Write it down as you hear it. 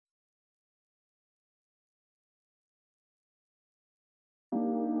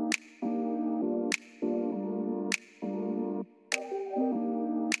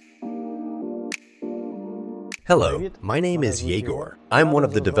Hello, my name is Yegor. I'm one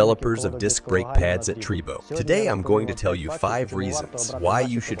of the developers of disc brake pads at Tribo. Today I'm going to tell you 5 reasons why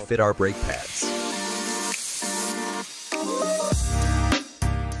you should fit our brake pads.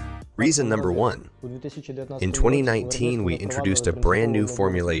 Reason number 1. In 2019, we introduced a brand new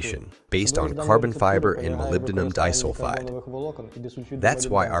formulation based on carbon fiber and molybdenum disulfide. That's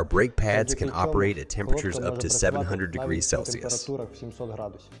why our brake pads can operate at temperatures up to 700 degrees Celsius.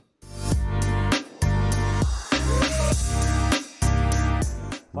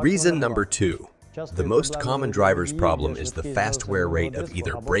 Reason number 2. The most common driver's problem is the fast wear rate of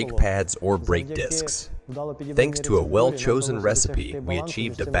either brake pads or brake discs. Thanks to a well-chosen recipe, we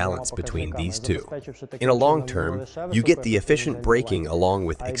achieved a balance between these two. In a long term, you get the efficient braking along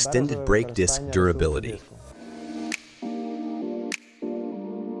with extended brake disc durability.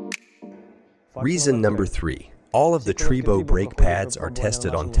 Reason number 3. All of the Tribo brake pads are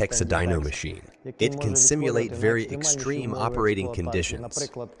tested on Texadyno machine. It can simulate very extreme operating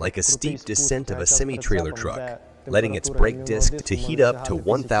conditions, like a steep descent of a semi-trailer truck, letting its brake disc to heat up to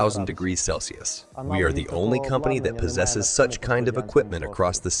 1,000 degrees Celsius. We are the only company that possesses such kind of equipment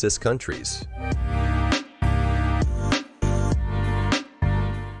across the CIS countries.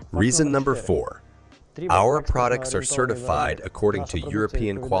 Reason number 4. Our products are certified according to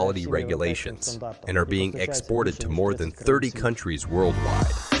European quality regulations and are being exported to more than 30 countries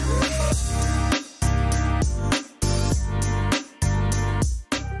worldwide.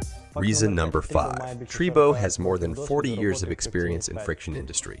 Reason number 5. Tribo has more than 40 years of experience in friction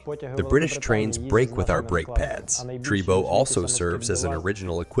industry. The British trains brake with our brake pads. Tribo also serves as an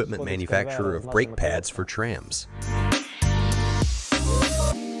original equipment manufacturer of brake pads for trams.